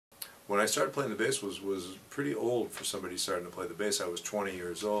when I started playing the bass was pretty old for somebody starting to play the bass. I was 20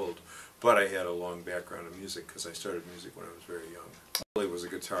 years old, but I had a long background in music because I started music when I was very young. I was a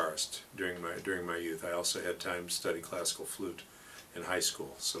guitarist during my youth. I also had time to study classical flute in high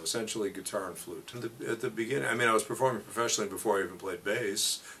school, so essentially guitar and flute. At the beginning, I mean, I was performing professionally before I even played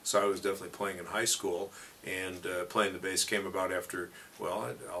bass, so I was definitely playing in high school, and playing the bass came about after, well,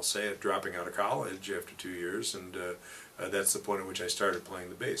 I'll say it, dropping out of college after 2 years, and that's the point at which I started playing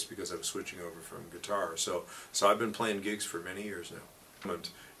the bass, because I was switching over from guitar. So I've been playing gigs for many years now.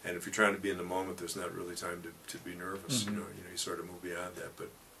 And if you're trying to be in the moment, there's not really time to be nervous. Mm-hmm. You sort of move beyond that. But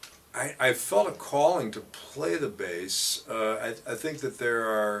I felt a calling to play the bass. I think that there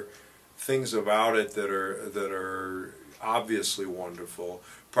are things about it that are obviously wonderful.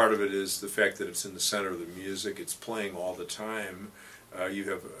 Part of it is the fact that it's in the center of the music. It's playing all the time. You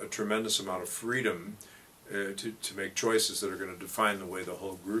have a tremendous amount of freedom to make choices that are going to define the way the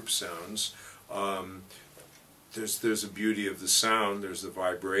whole group sounds. There's a beauty of the sound, there's the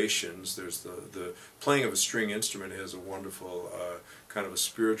vibrations, there's the playing of a string instrument has a wonderful kind of a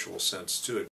spiritual sense to it.